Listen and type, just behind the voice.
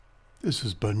This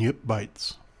is Bunyip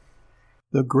Bites.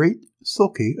 The Great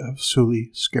Silkie of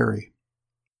Suli Skerry.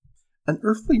 An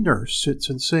earthly nurse sits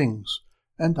and sings,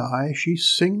 and she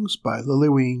sings by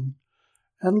Lillywheen,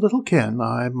 and little ken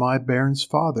I my bairn's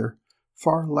father,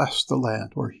 far less the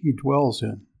land where he dwells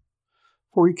in.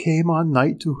 For he came on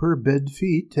night to her bed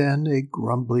feet, and a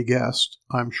grumbly guest,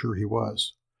 I'm sure he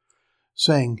was,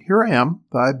 saying, Here I am,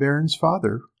 thy bairn's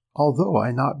father, although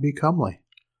I not be comely.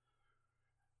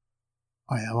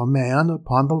 I am a man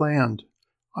upon the land,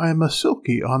 I am a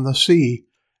silkie on the sea,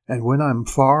 and when I'm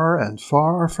far and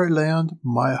far frae land,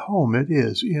 my home it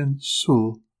is in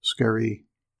Suli Skerry.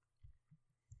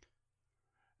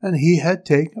 And he had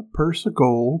ta'en a purse of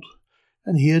gold,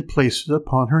 and he had placed it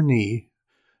upon her knee,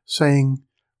 saying,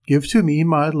 Give to me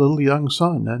my little young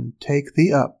son, and take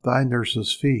thee up thy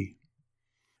nurse's fee.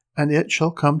 And it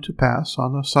shall come to pass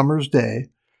on a summer's day,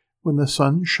 when the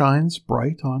sun shines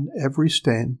bright on every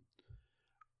stane,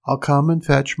 I'll come and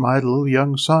fetch my little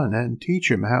young son, and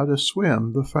teach him how to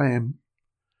swim the Fame.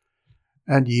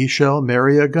 And ye shall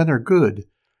marry a gunner good,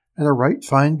 and a right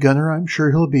fine gunner I'm sure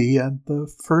he'll be, and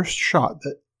the first shot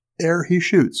that e'er he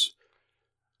shoots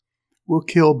will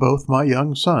kill both my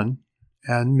young son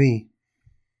and me.